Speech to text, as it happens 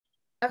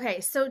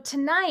Okay, so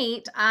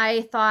tonight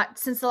I thought,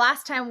 since the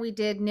last time we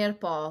did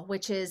Nirpo,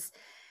 which is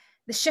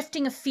the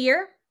shifting of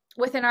fear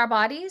within our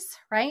bodies,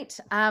 right?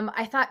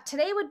 I thought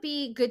today would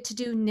be good to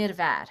do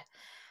Nirvair.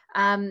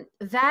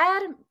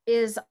 Vad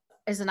is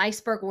an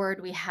iceberg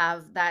word we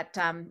have that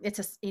it's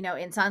a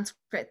in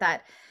Sanskrit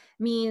that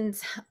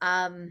means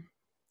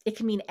it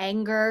can mean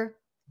anger,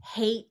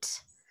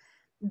 hate,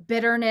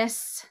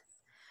 bitterness,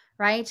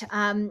 right?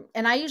 And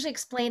I usually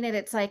explain it.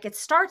 It's like it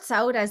starts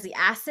out as the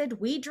acid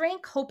we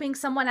drink, hoping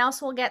someone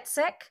else will get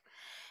sick.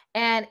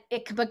 And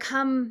it can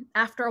become,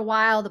 after a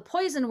while, the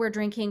poison we're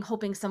drinking,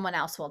 hoping someone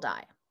else will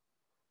die,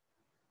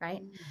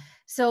 right?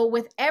 So,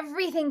 with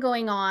everything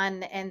going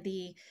on and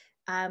the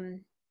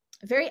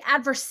very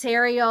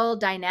adversarial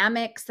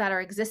dynamics that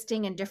are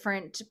existing in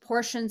different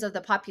portions of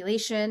the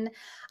population,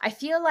 I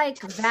feel like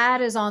that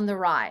is on the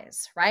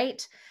rise,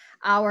 right?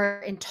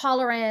 Our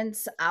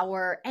intolerance,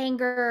 our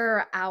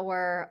anger,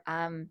 our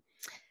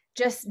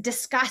just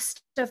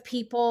disgust of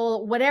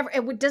people, whatever.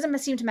 It doesn't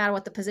seem to matter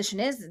what the position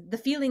is. The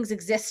feelings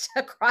exist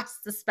across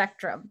the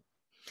spectrum.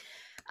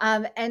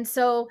 And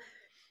so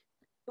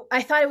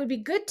I thought it would be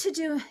good to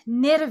do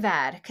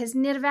Nirvair, because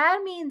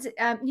Nirvair means,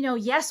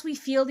 yes, we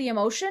feel the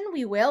emotion.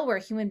 We will. We're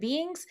human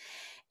beings.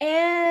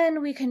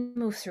 And we can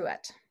move through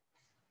it.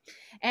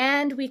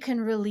 And we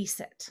can release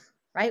it,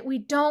 right? We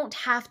don't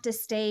have to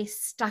stay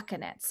stuck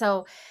in it.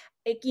 So,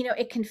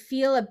 it can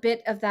feel a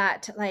bit of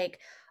that, like,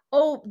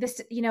 oh,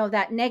 this,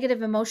 that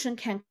negative emotion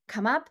can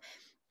come up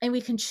and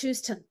we can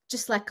choose to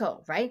just let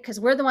go, right? Because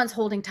we're the ones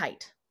holding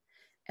tight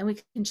and we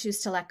can choose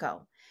to let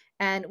go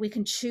and we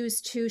can choose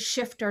to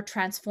shift or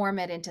transform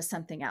it into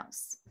something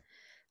else.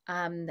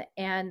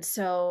 And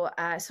so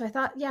I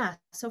thought, yeah,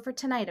 so for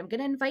tonight, I'm going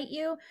to invite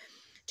you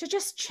to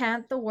just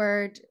chant the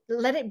word,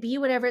 let it be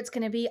whatever it's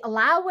going to be,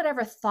 allow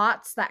whatever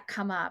thoughts that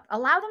come up,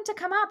 allow them to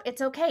come up.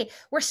 It's okay.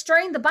 We're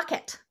stirring the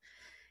bucket.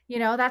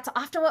 That's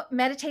often what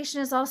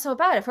meditation is also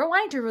about. If we're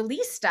wanting to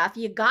release stuff,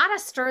 you got to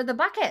stir the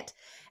bucket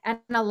and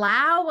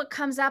allow what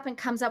comes up and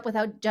comes up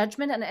without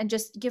judgment, and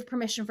just give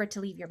permission for it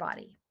to leave your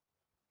body.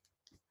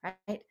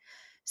 Right.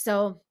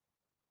 So,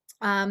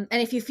 and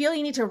if you feel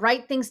you need to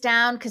write things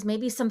down because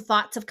maybe some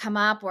thoughts have come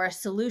up or a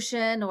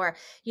solution, or,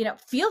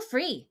 feel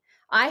free.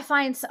 I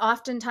find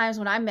oftentimes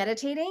when I'm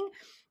meditating,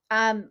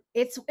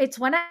 it's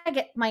when I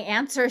get my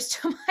answers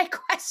to my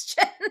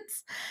questions.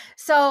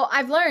 So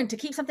I've learned to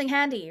keep something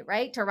handy,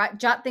 right? To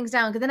jot things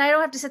down, because then I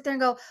don't have to sit there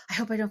and go, I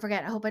hope I don't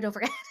forget. I hope I don't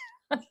forget.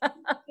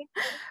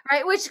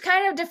 Right? Which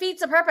kind of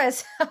defeats the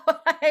purpose of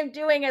what I'm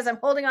doing as I'm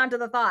holding on to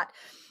the thought.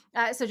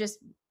 So just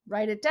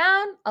write it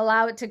down,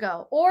 allow it to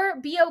go, or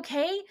be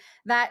okay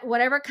that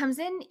whatever comes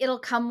in, it'll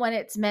come when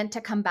it's meant to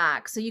come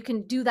back. So you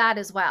can do that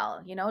as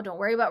well. Don't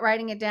worry about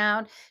writing it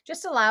down.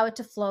 Just allow it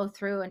to flow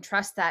through and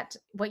trust that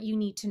what you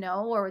need to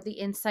know or the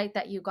insight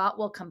that you got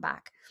will come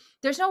back.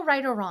 There's no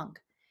right or wrong.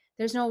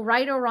 There's no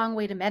right or wrong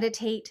way to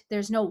meditate.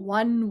 There's no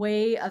one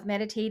way of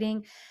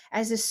meditating,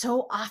 as is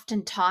so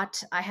often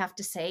taught, I have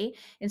to say,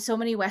 in so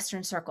many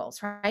Western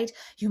circles, right?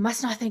 You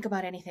must not think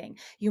about anything.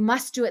 You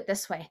must do it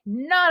this way.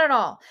 Not at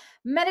all.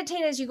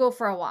 Meditate as you go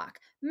for a walk.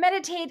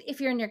 Meditate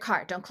if you're in your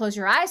car. Don't close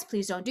your eyes.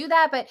 Please don't do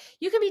that. But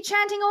you can be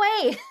chanting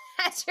away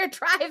as you're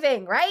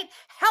driving, right?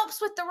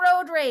 Helps with the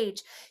road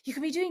rage. You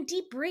can be doing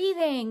deep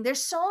breathing.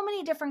 There's so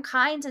many different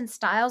kinds and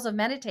styles of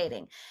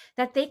meditating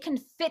that they can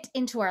fit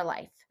into our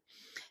life.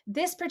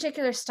 This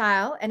particular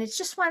style, and it's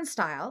just one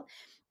style,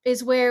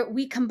 is where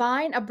we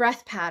combine a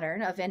breath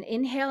pattern of an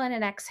inhale and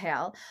an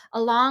exhale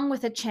along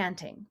with a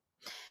chanting.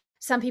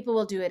 Some people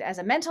will do it as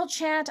a mental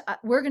chant.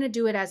 We're going to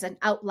do it as an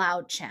out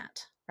loud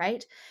chant,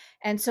 right?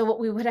 And so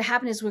what would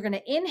happen is we're going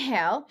to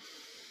inhale,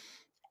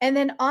 and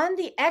then on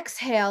the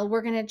exhale,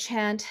 we're going to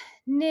chant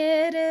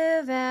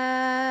Nirvair.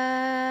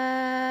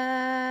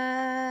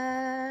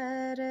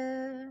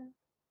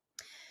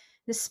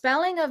 The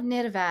spelling of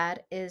Nirvair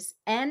is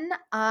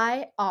Nirvair.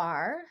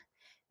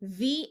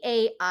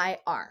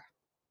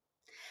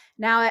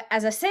 Now,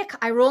 as a Sikh,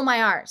 I roll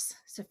my R's.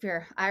 So if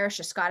you're Irish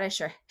or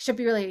Scottish, it should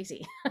be really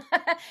easy.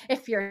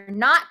 If you're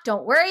not,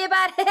 don't worry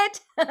about it.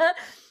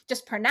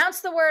 Just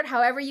pronounce the word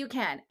however you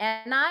can.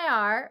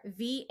 Nirvair.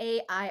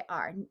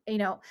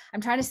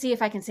 I'm trying to see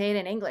if I can say it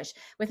in English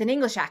with an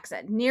English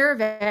accent.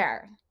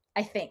 Nirvair,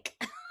 I think.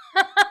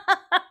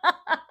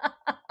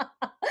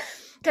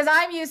 Because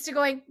I'm used to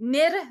going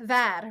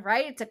Nirvair,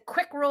 right? It's a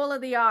quick roll of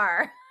the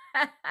R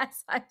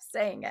as I'm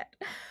saying it.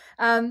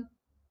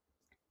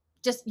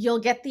 Just you'll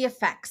get the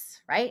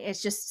effects, right? It's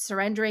just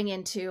surrendering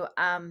into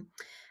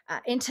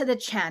the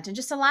chant and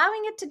just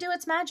allowing it to do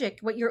its magic.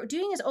 What you're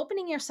doing is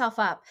opening yourself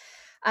up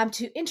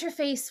to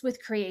interface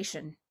with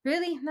creation.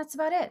 Really, that's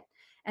about it.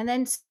 And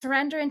then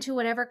surrender into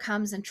whatever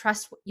comes and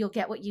trust you'll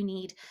get what you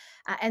need.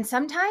 And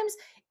sometimes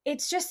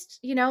it's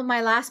just,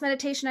 my last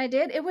meditation I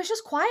did, it was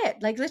just quiet.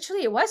 Like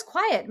literally it was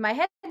quiet in my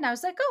head. And I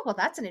was like, oh, well,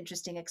 that's an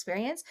interesting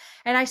experience.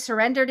 And I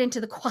surrendered into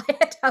the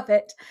quiet of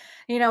it,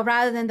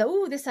 rather than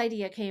this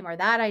idea came or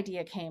that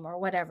idea came or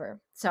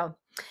whatever. So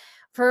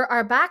For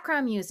our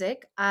background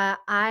music,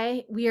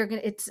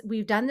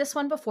 we've done this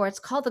one before. It's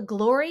called The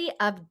Glory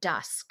of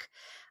Dusk.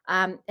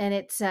 And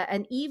it's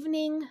an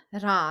evening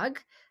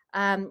rag.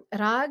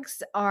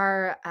 Rags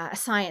are a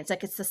science,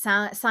 like it's the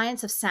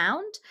science of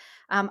sound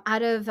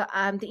out of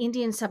the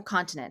Indian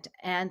subcontinent.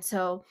 And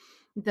so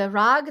the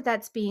rag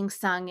that's being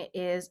sung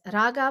is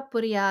Raga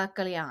Puriya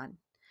Kalyan.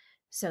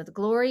 So The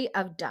Glory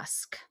of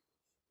Dusk.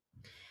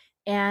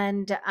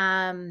 And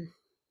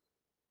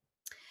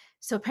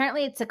so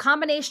apparently it's a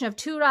combination of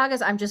two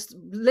ragas. I'm just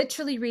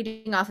literally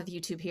reading off of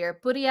YouTube here.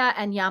 Puriya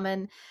and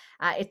Yaman.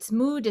 Its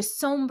mood is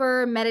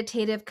somber,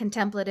 meditative,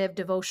 contemplative,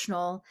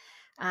 devotional,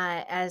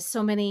 as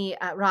so many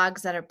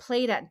rags that are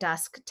played at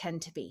dusk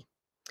tend to be.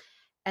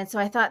 And so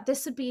I thought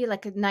this would be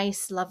like a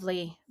nice,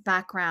 lovely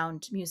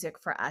background music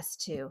for us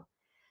to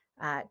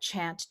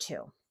chant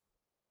to.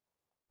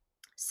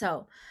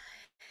 So,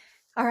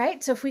 all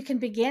right. So if we can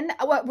begin,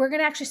 we're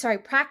going to actually,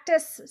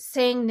 practice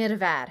saying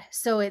Nirvair.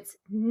 So it's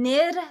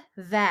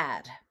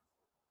Nirvair.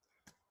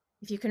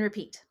 If you can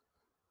repeat.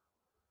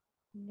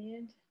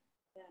 Nirvair.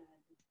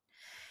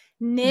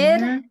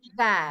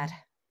 Nirvair.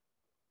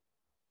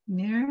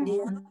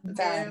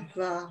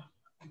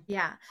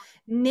 Yeah.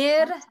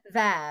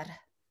 Nirvair.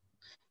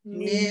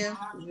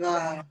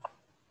 Nirvair.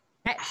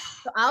 Okay.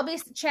 So I'll be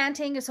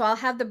chanting. So I'll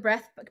have the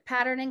breath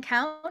pattern and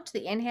count,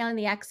 the inhale and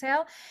the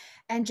exhale,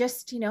 and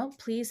just,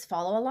 please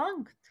follow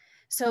along.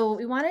 So what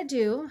we want to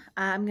do,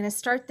 I'm going to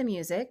start the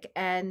music,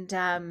 and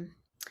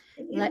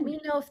let me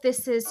know if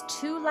this is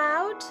too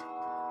loud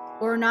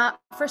or not.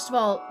 First of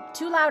all,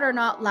 too loud or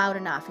not loud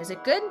enough. Is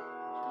it good?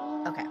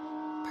 Okay,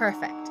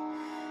 perfect.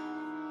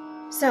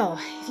 So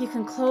if you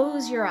can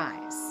close your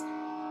eyes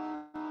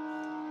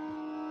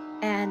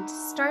and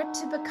start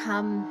to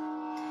become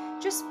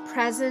just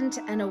present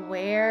and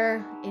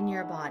aware in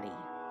your body.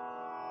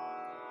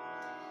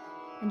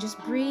 And just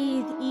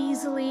breathe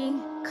easily,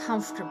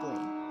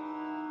 comfortably.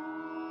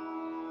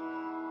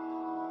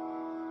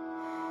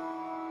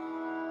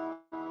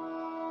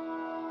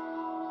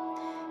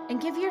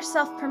 And give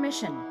yourself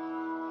permission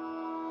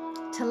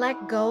to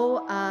let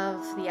go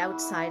of the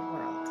outside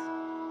world.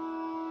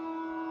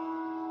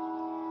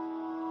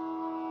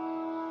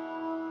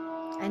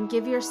 And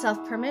give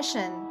yourself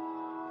permission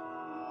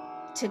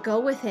to go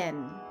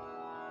within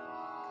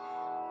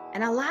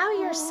and allow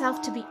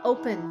yourself to be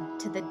open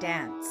to the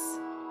dance,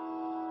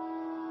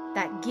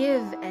 that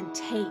give and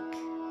take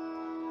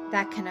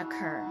that can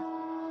occur.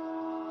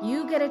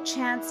 You get a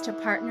chance to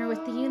partner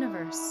with the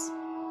universe.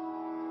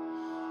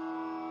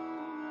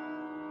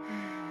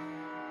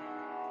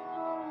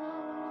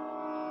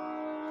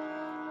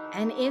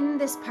 And in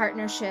this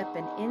partnership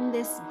and in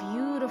this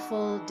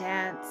beautiful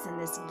dance and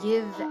this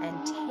give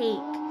and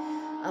take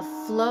of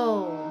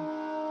flow,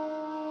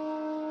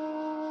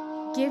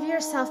 give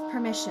yourself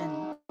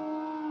permission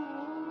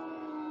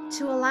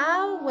to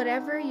allow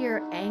whatever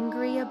you're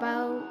angry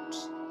about,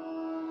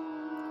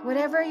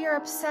 whatever you're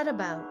upset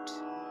about,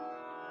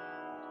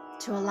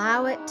 to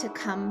allow it to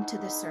come to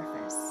the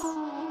surface.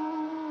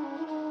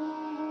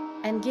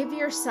 And give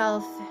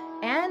yourself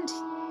and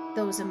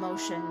those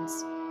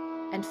emotions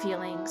and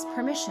feelings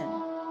permission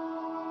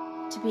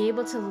to be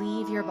able to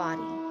leave your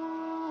body.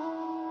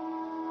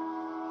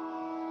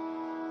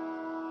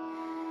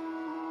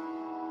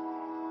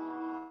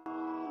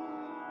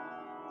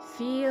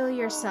 Feel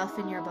yourself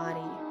in your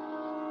body.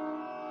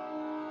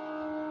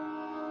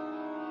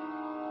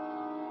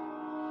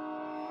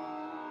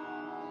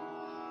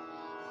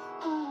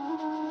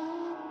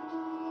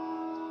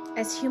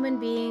 As human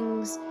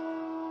beings,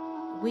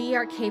 we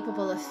are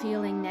capable of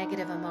feeling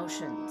negative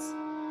emotions.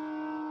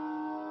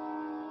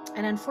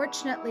 And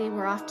unfortunately,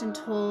 we're often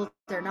told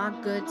they're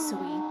not good, so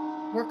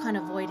we work on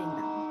avoiding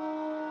them.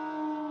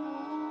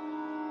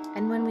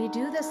 And when we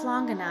do this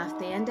long enough,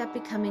 they end up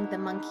becoming the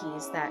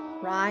monkeys that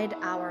ride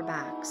our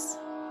backs,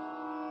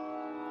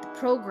 the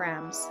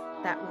programs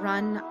that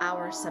run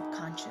our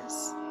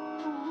subconscious.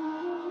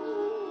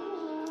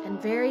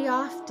 And very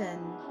often,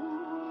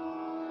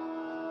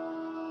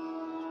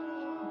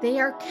 they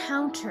are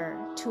counter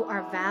to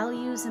our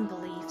values and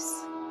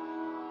beliefs.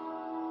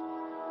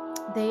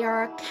 They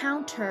are a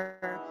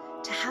counter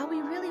to how we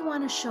really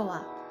want to show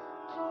up.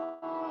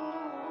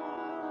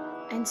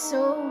 And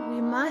so we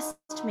must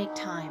make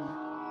time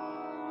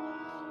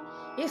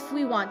if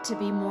we want to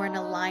be more in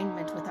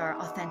alignment with our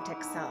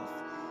authentic self.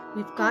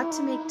 We've got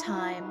to make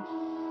time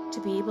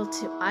to be able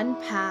to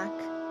unpack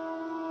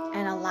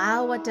and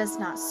allow what does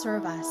not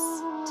serve us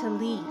to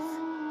leave,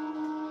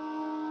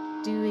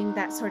 doing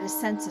that sort of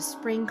sense of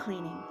spring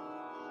cleaning,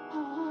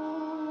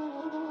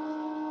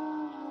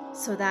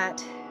 so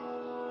that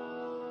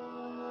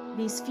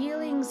these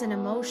feelings and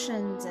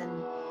emotions and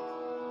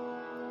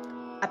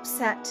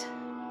upset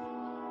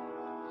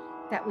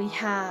that we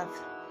have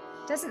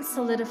doesn't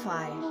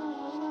solidify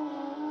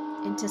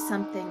into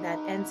something that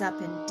ends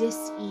up in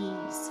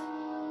dis-ease,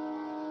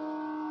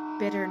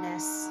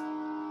 bitterness,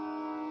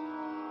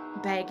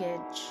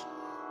 baggage.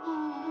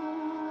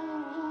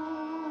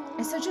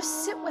 And so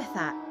just sit with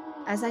that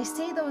As I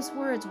say those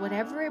words,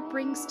 whatever it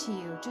brings to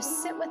you,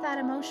 just sit with that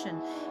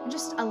emotion and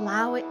just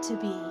allow it to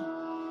be.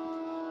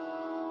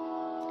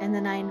 And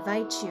then I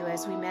invite you,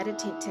 as we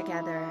meditate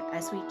together,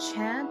 as we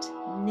chant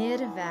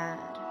Nirvair,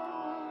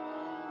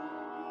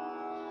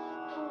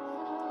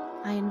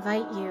 I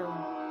invite you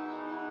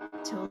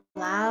to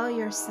allow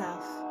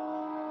yourself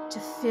to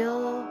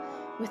fill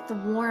with the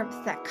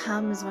warmth that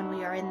comes when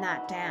we are in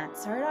that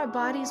dance. Our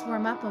bodies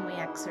warm up when we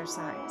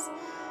exercise.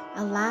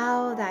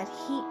 Allow that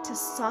heat to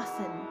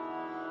soften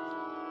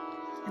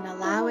and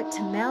allow it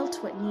to melt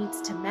what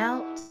needs to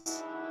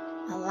melt.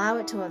 Allow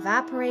it to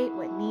evaporate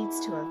what needs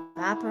to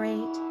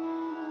evaporate,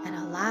 and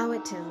allow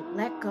it to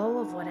let go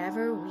of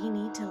whatever we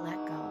need to let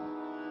go.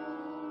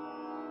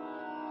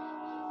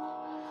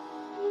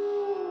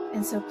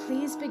 And so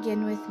please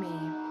begin with me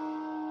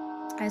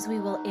as we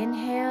will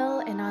inhale,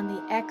 and on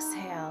the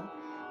exhale,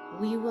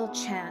 we will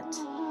chant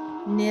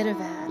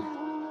Nirvair,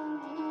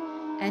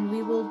 and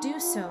we will do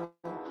so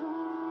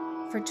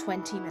for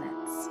 20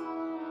 minutes.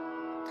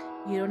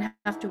 You don't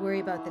have to worry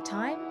about the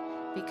time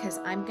because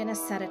I'm going to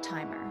set a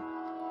timer.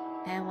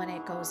 And when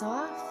it goes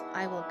off,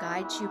 I will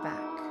guide you back.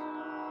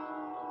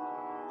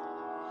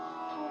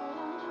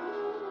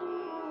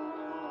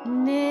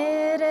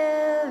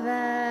 Nirvair.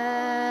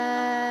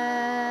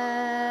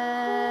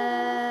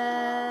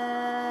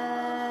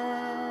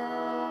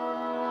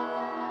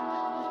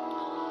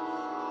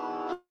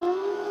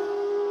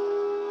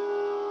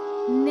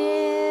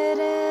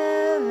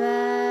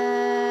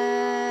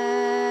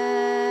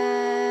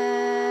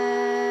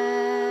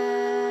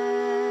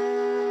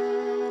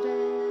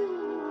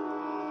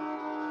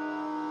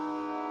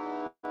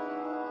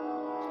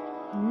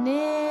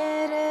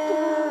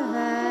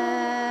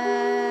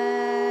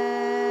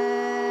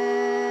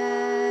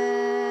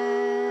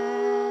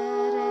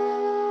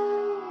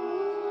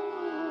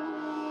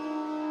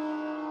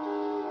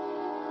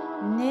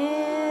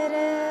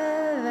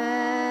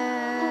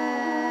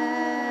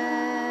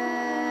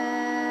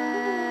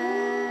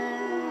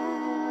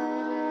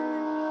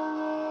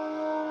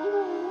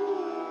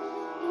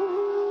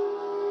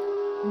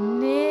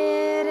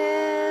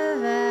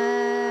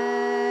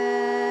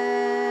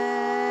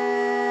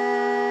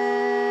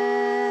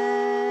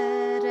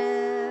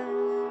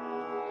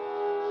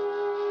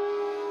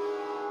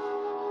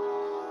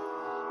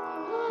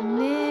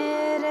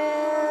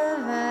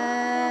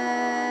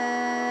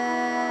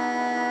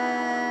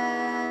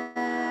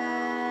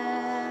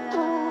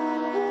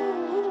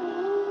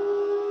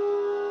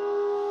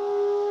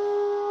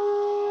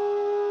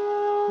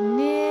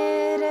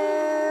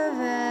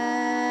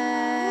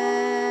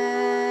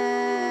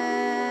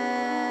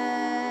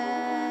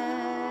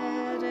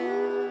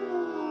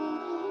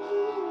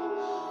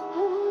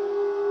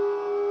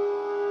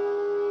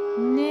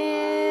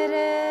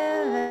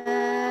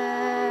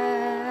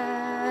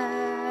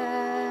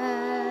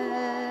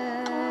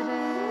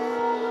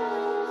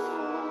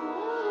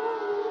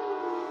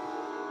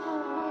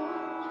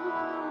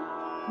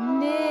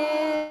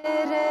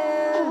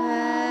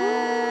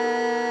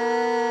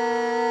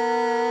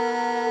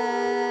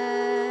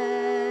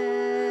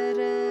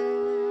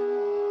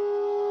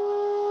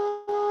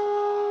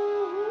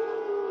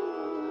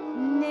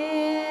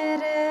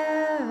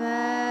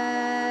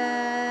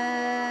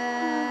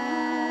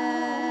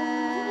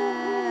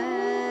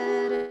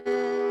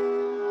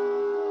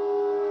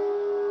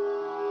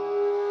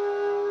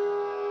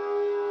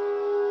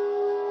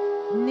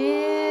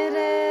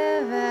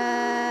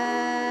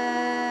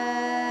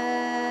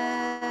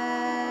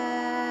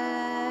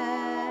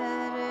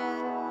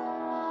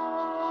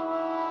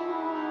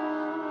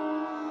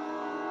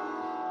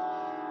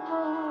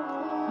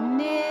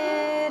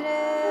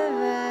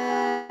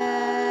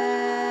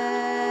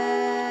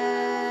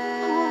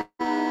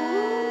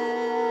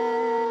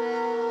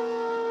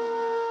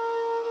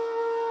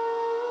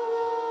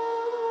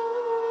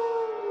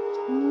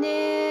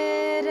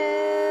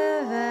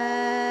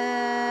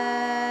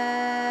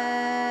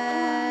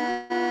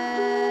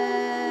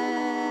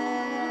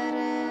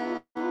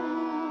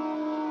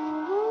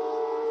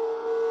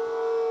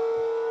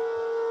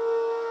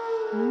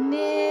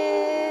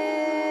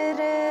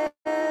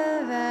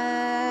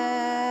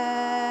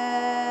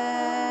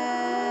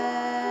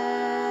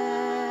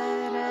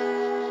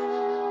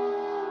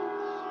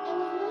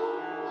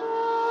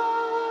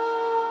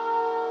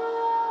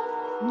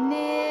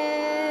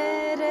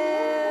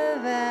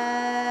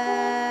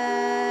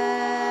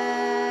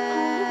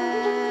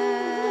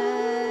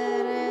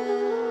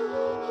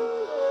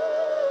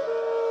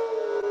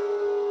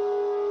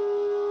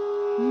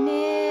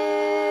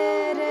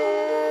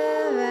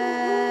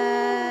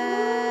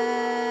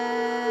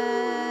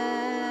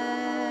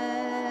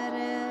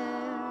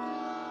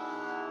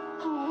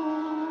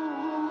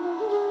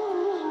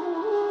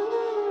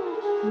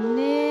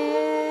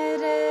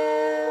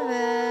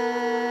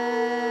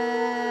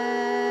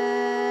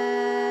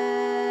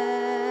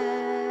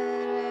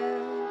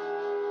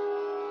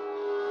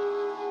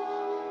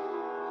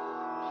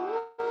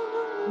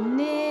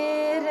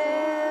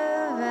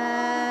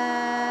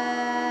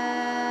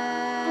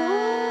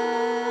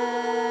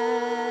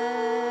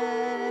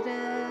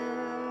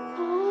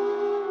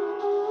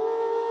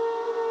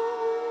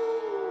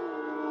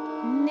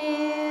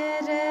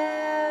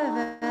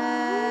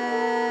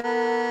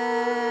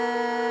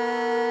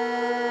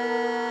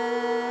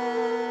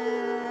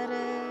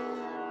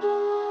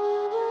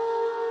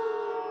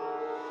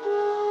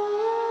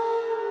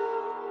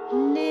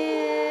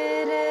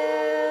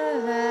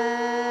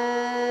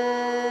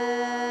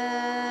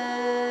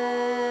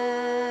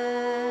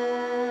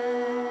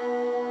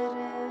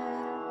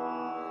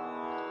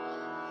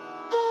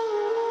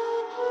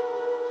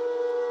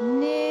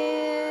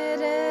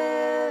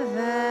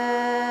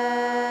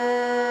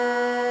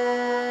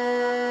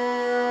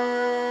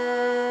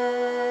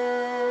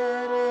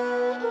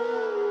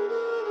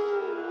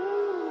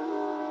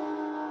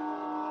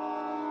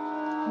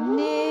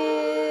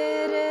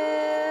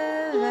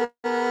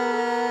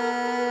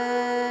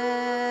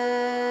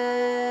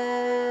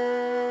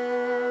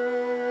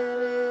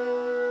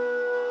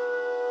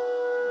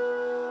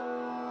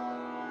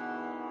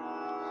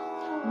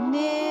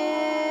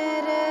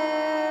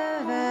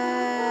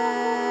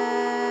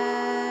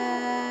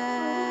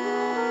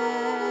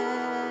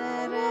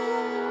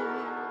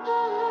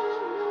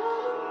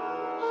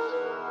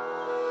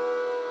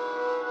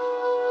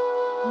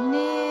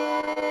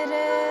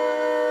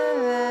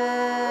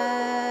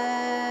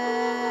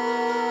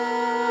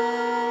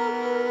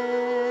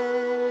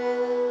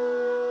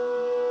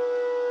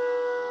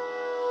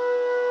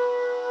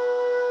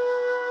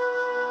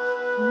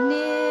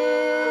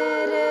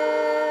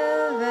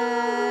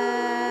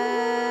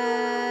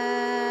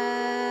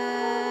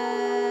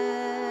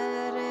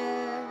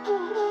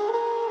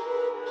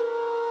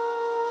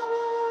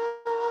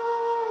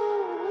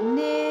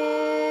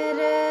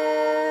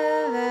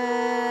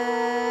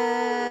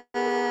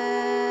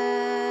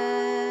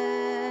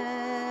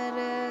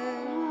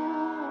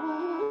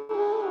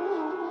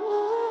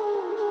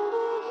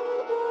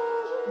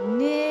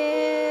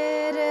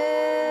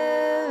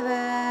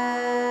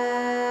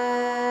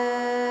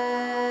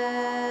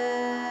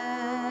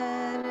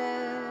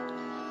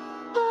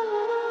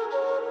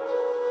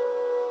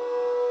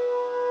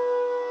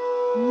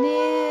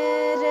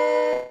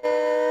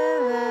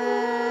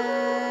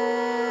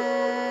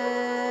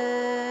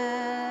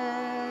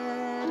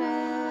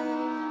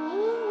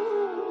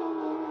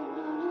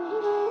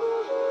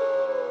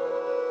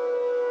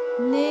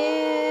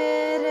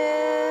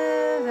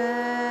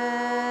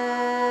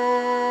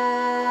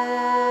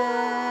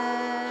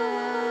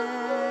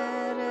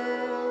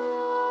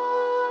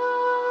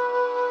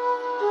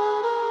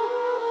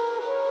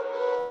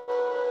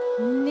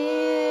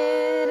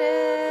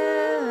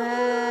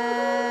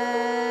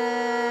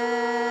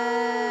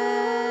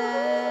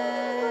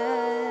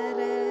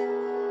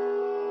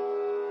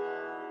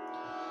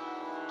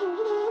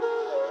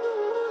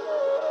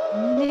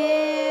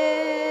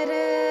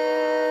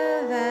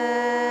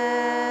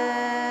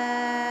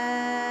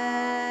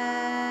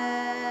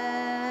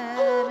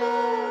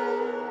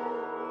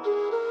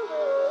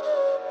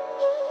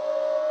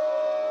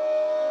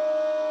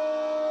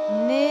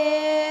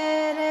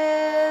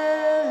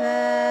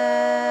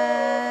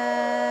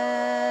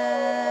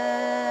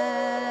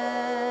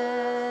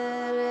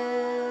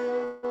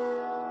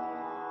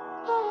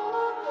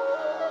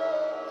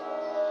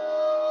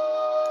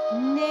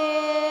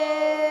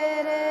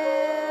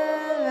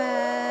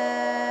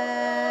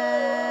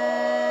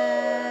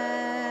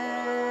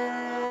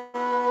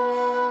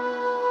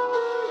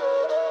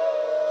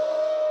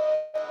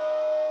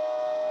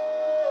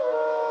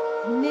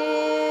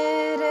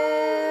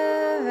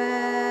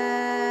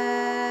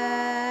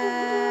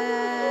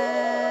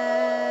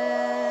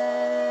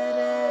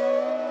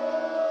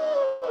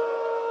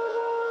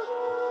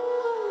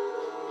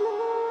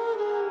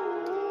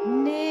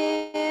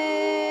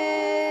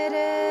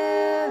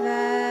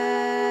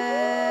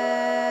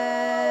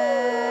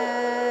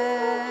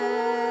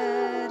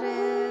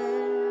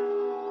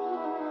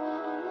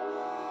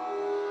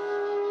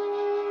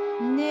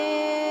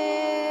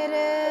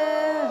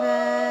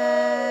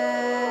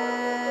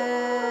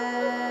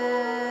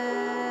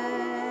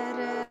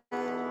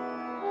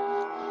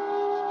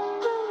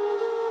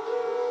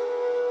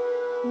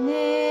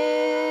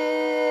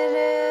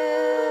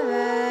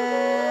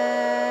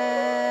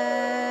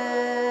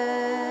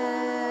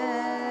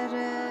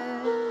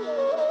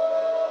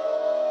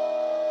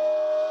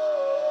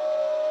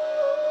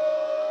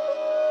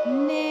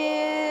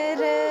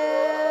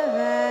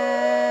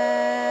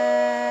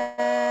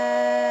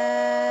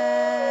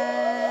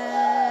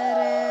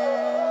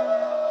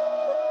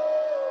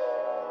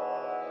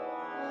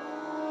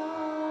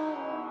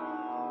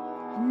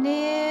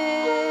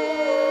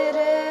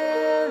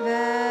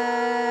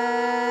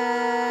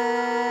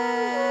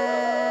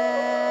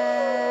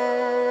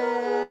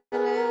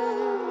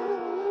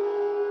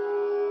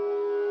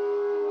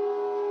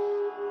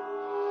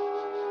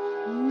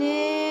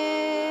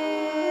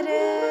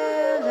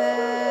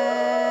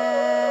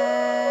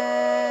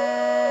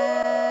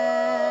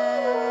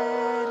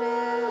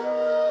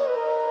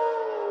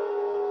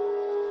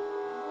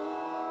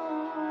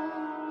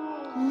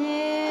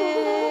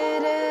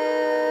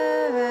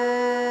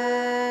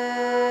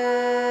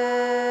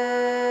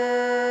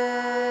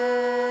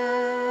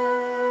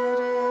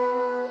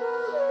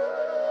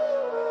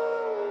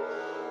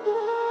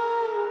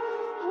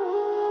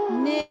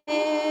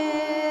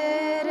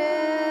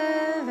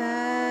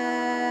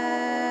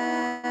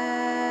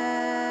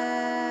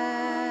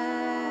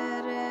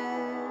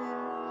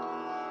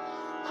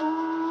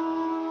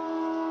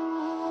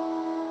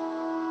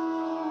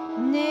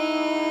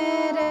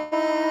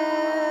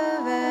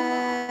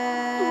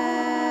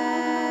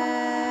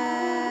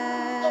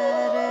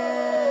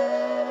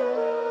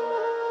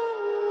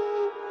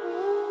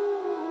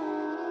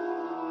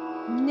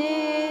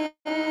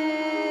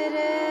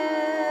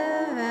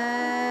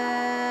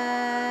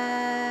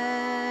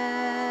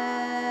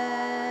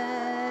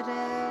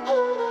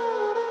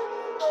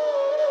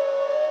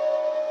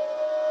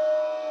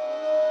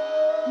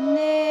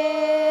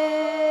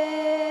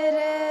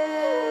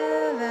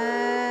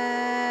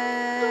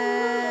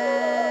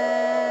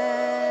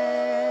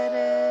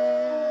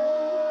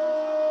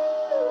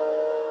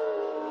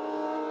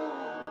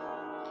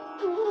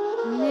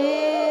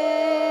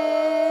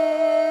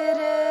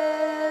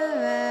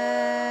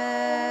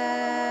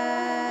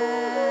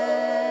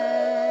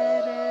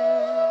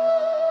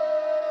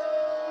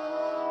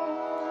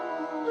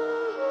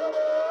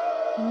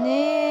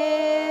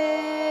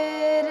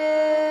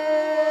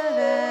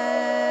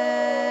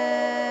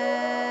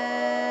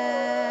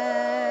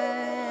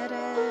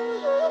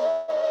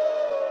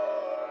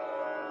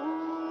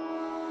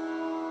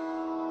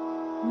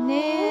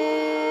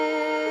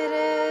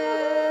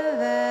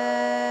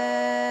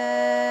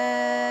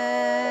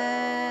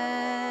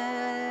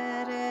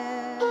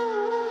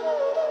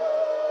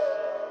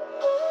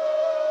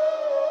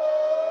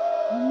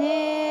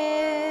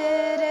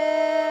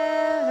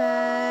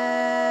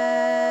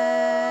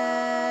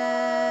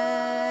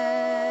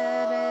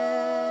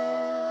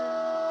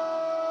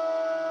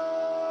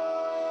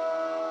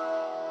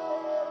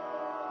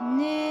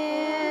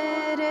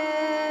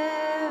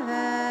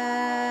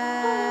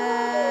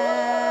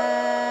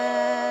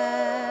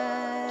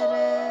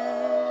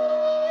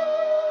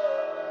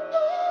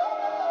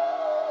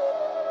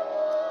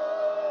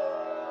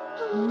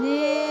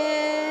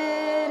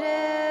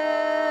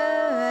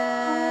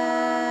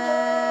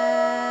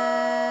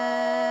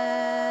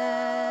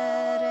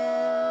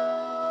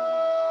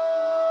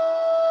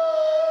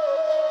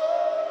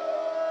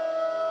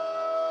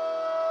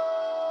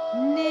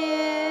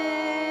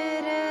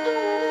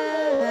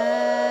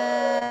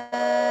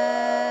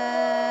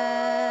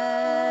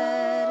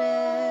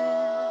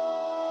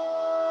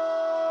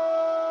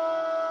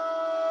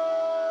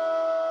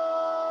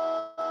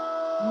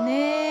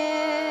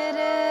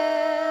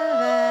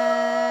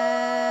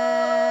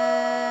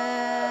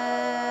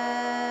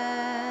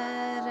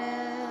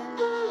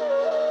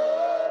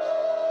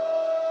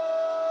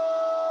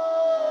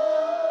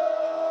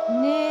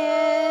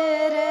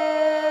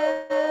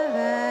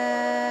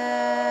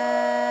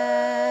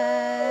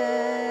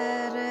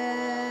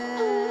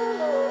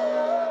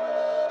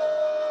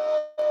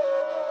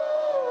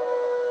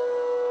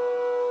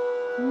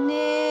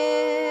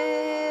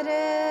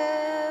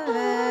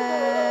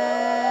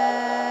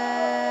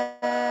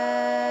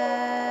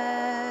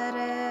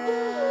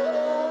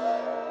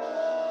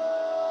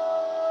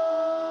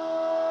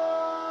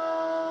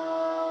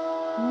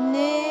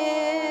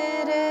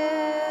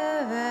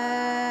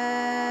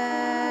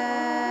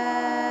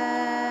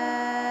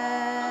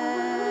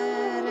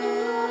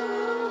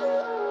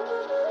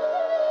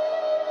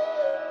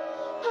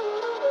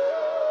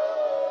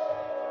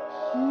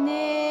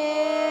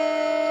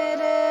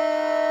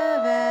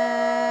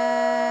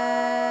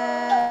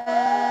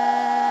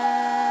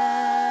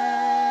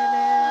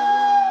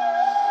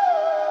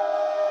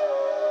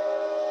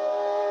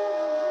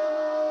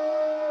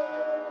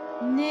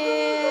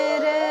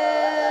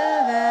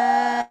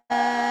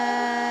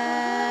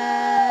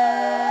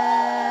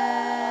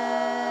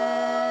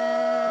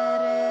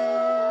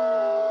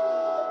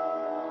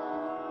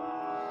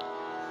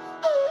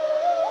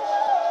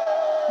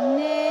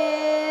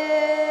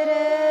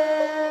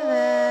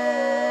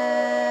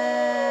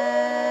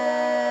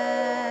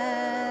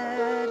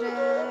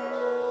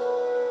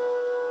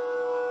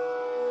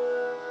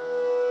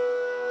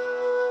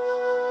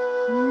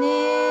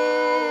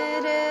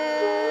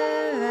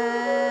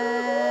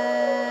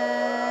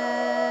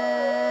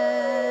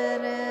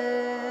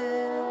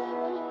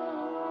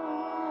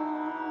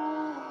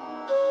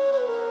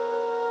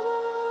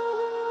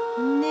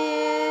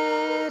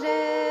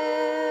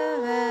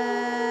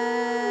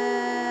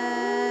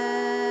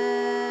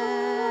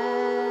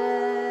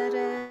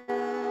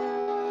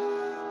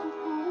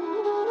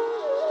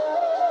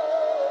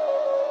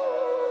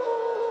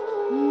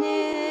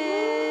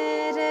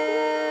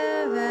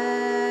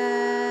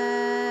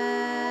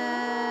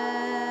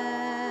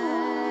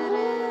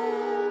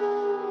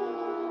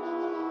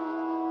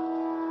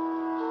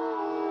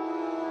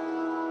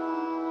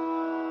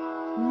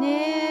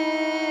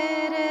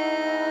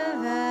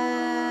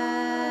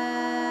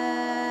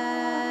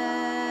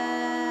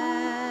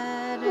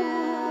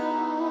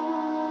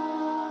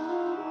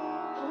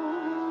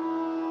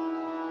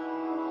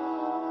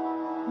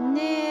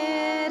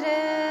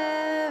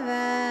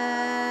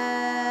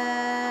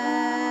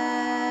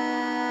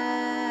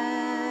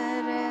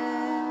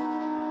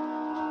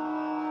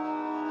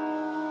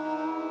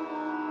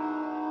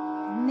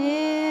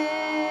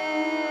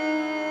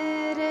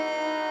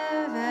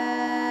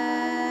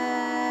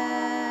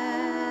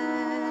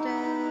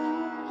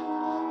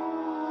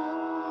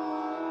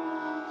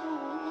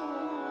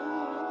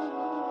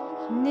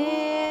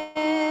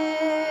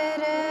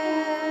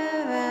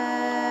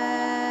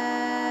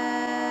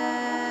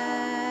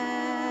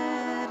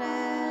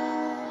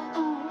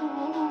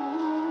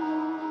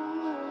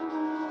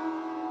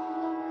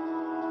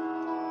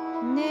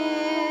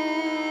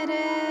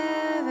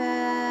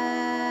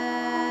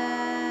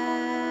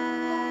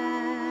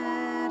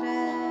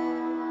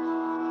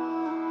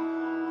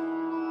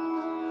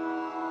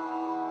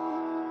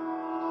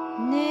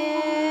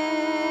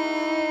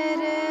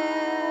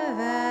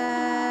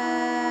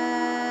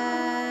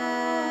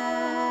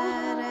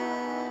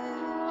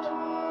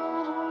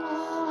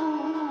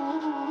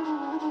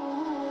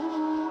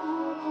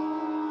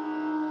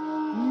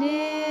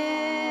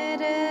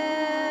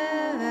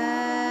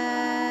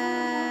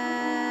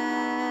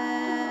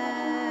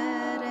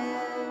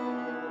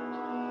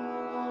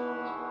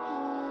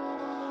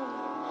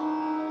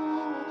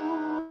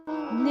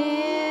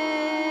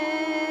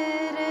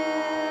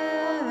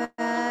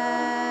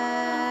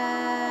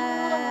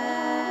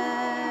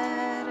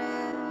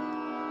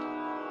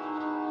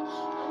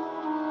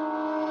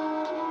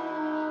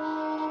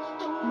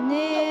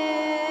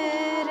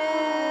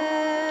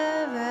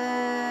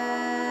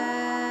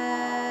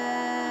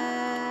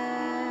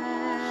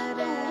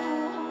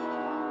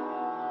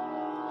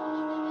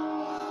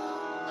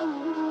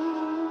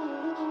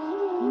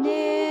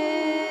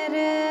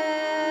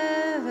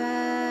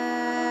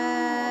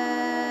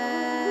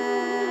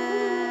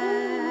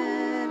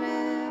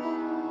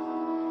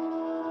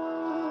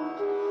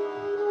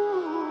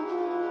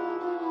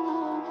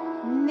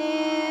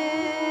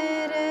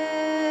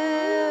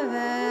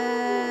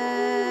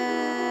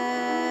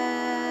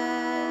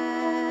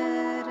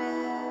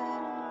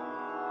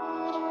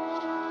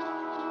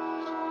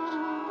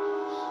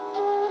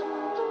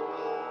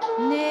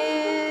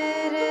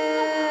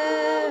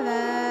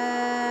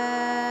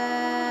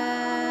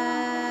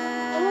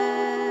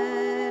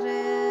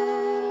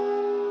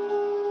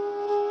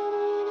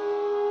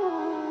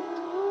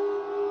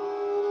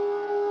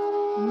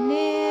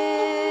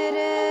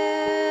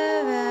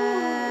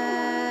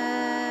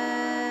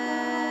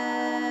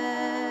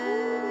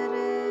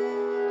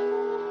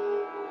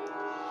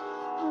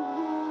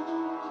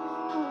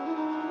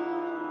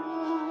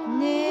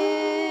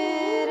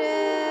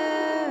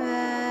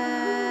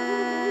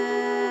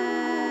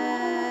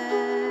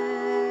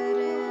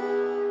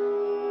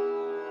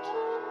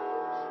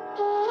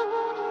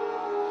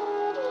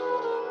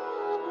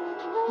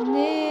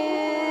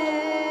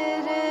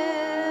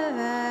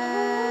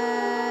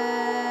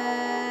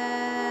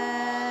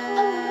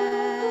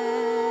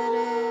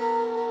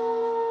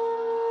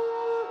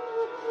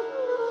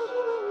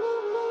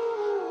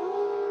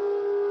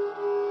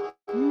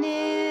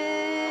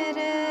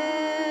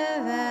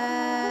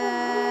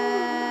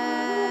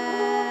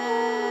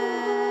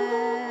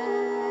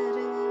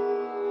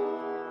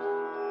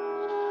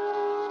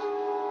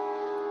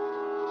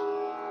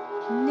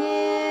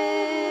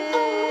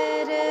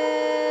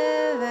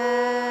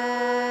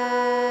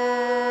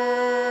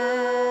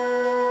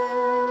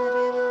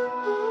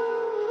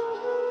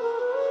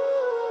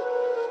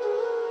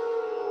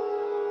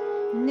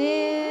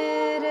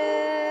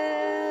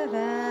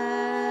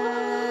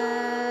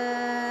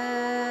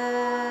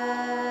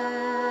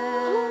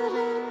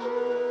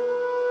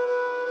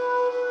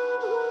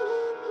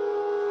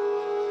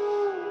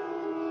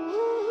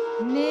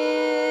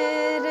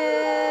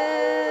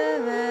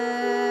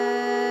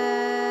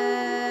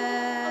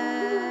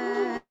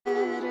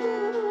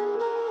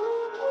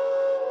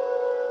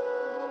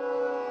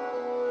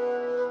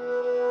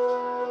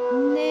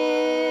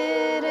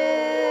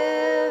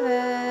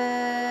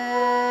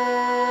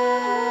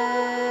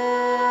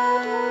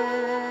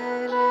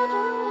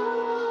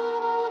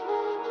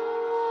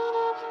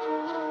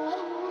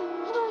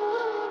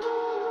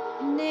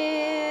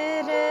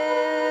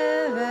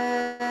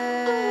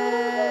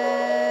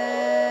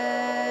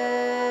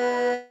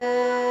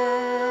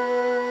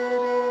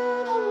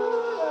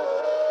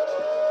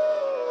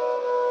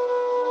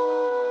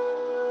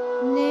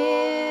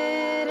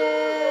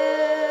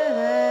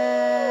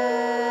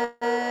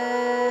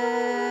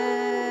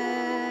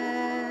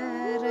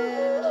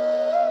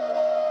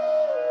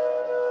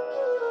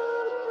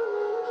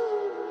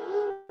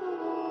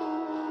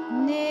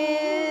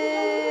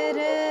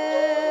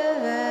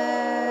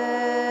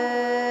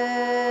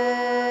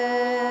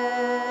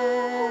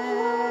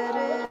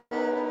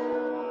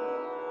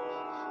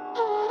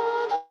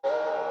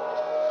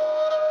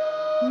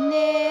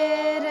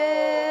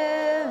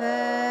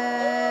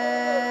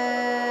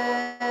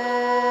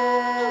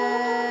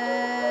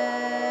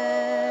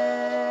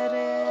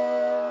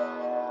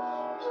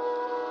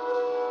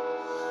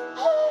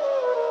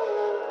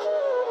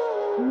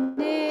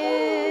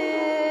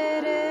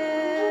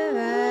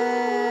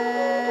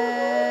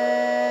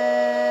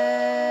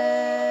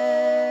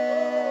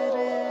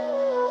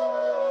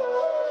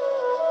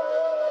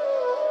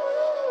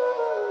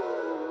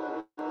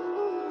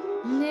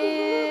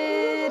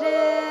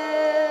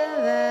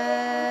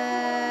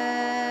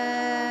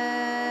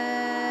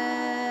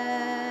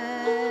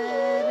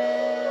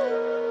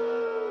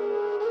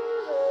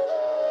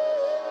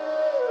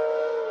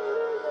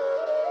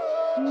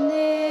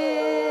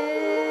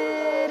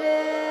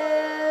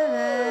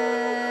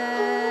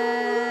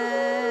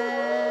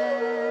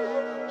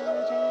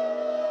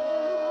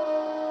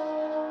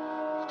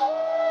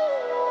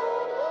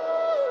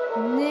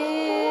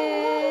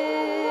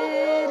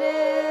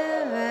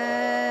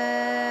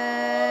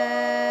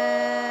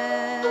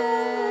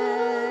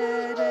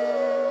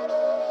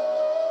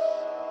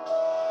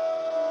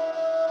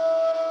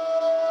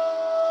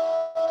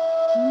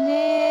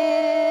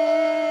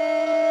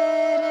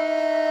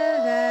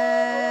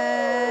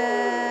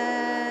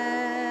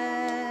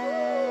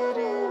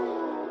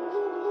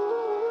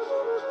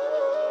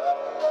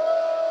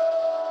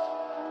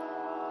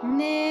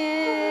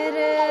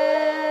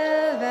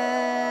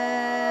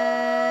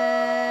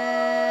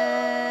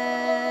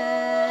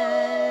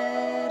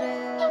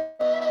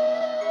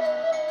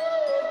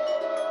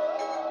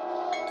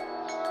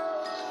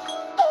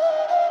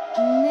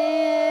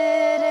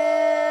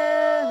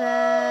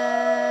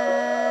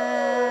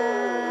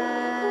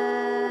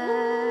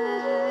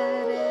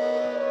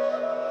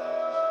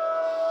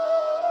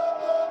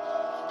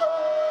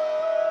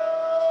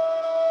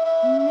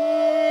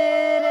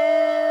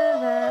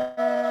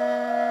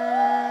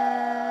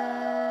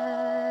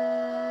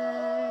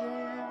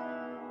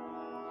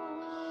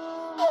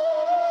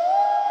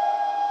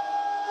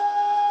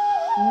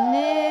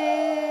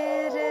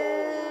 Nirvair.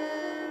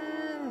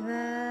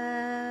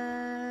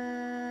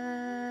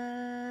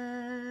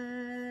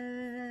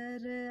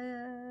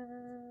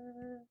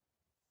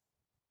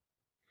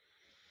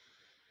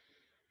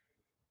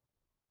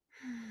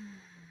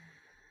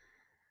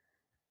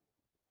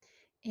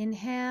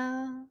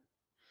 Inhale,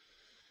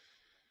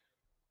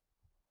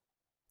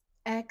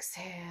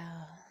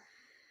 exhale.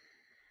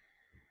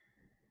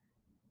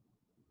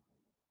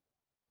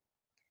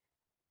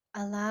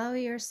 Allow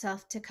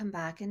yourself to come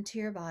back into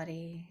your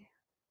body,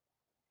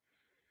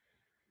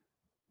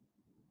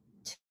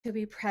 to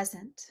be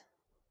present.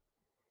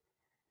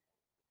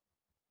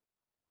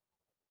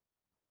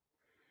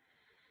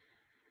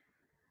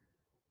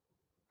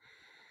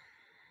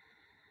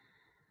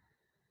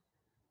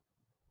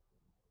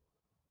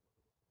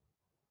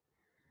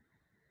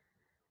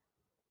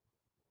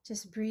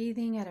 Just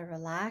breathing at a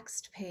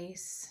relaxed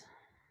pace.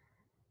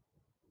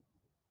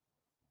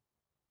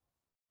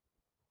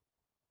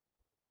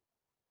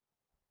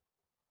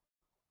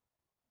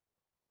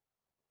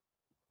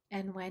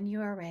 And when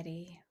you are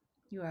ready,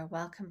 you are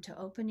welcome to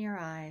open your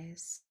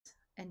eyes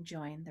and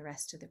join the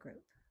rest of the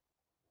group.